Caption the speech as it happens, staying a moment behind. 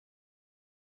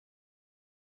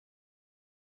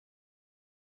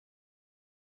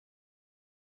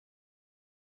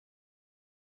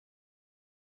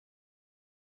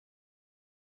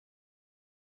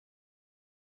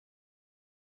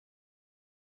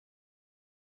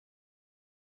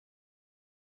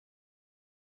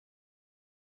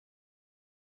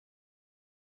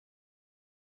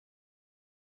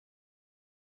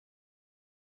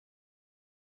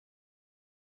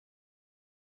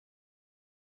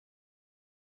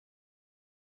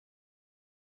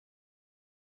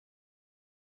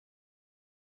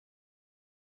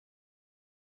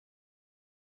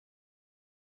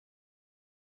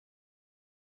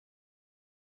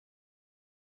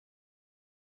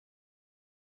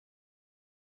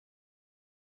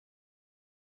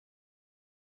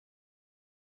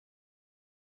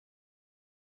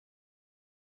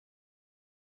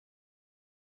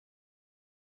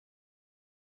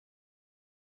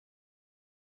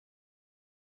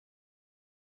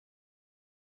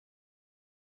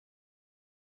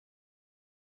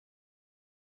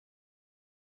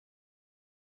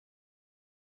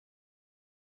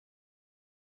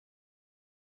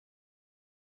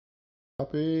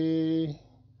Copy.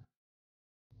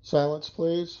 Silence,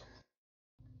 please.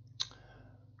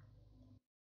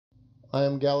 I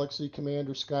am Galaxy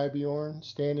Commander Skybjorn,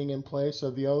 standing in place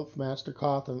of the Oath Master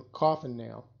Coffin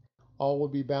Nail. All will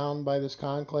be bound by this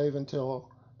conclave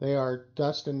until they are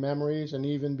dust and memories, and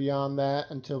even beyond that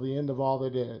until the end of all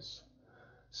that is.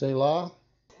 Selah.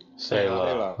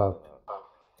 Selah.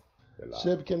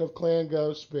 Sibkin of Clan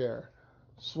Ghostbear.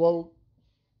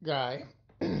 SWOHGUY.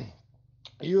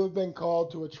 You have been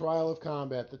called to a trial of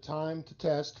combat. The time to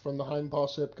test from the Heimdall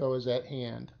Sipko is at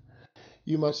hand.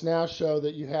 You must now show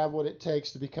that you have what it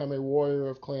takes to become a warrior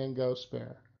of Clan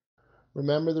Ghostbear.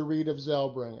 Remember the Rede of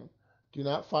Zelbringen. Do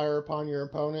not fire upon your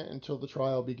opponent until the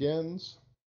trial begins.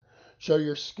 Show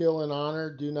your skill and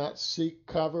honor. Do not seek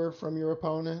cover from your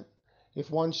opponent. If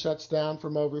one shuts down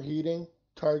from overheating,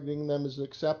 targeting them is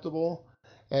acceptable,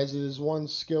 as it is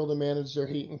one's skill to manage their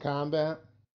heat in combat.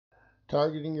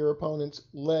 Targeting your opponent's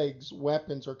legs,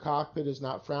 weapons, or cockpit is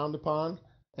not frowned upon,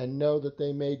 and know that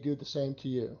they may do the same to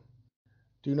you.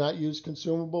 Do not use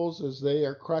consumables, as they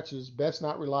are crutches best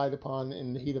not relied upon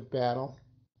in the heat of battle.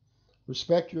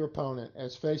 Respect your opponent,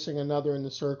 as facing another in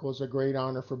the circle is a great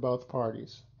honor for both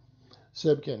parties.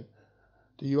 Sibkin,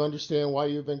 do you understand why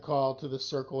you've been called to this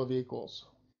circle of equals?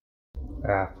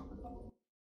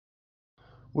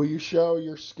 Will you show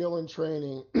your skill and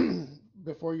training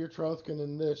before your Trothkin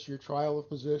in this, your trial of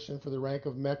position for the rank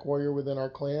of Mechwarrior within our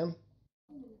clan?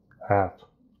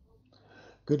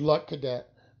 Good luck, cadet.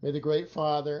 May the Great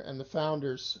Father and the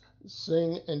founders,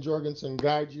 Singh and Jorgensen,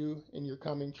 guide you in your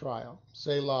coming trial.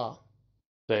 Selah.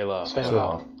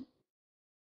 Selah.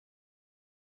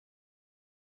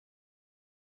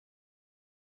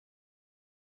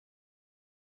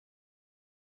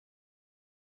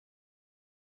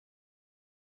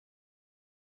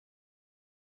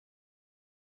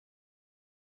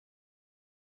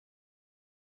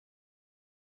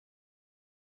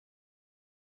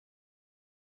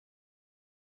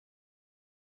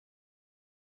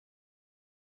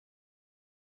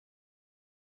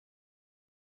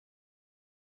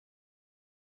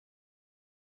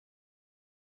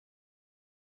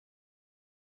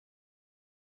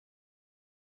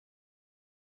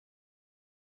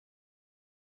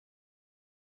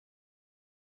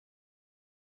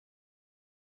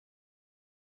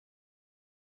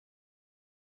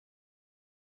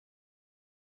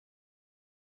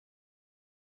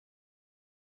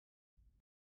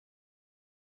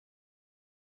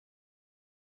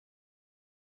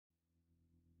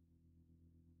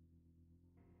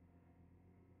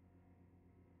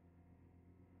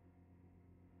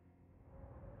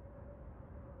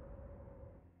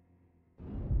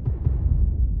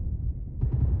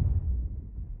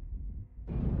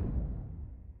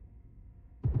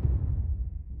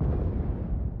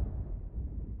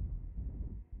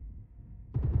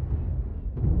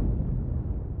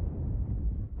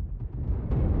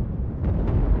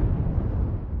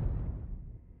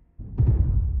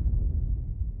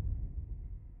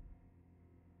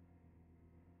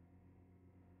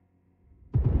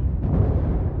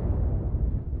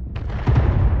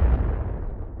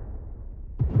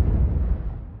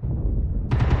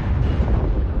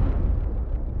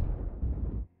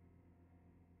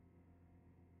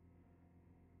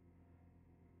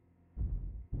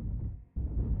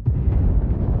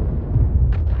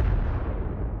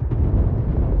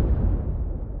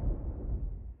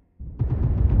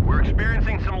 We're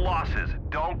experiencing some losses.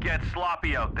 Don't get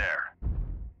sloppy out there.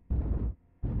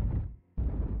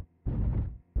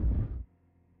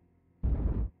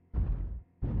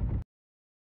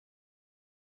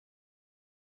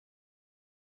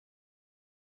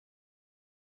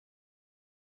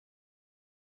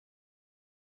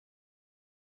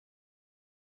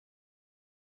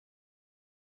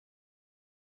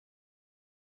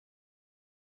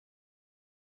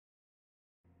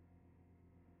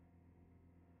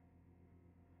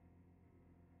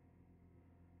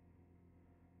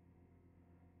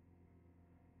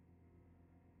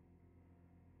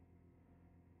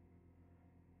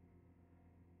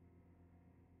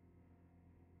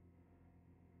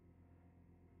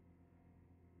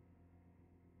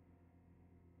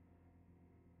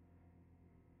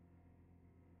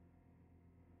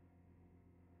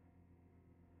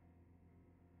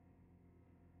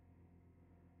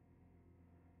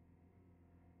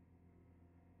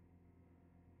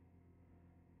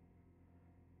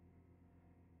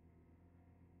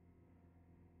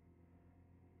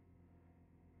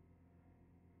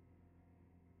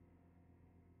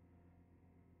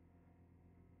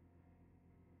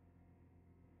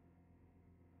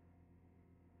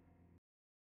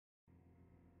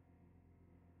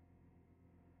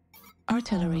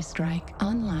 Artillery strike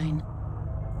online.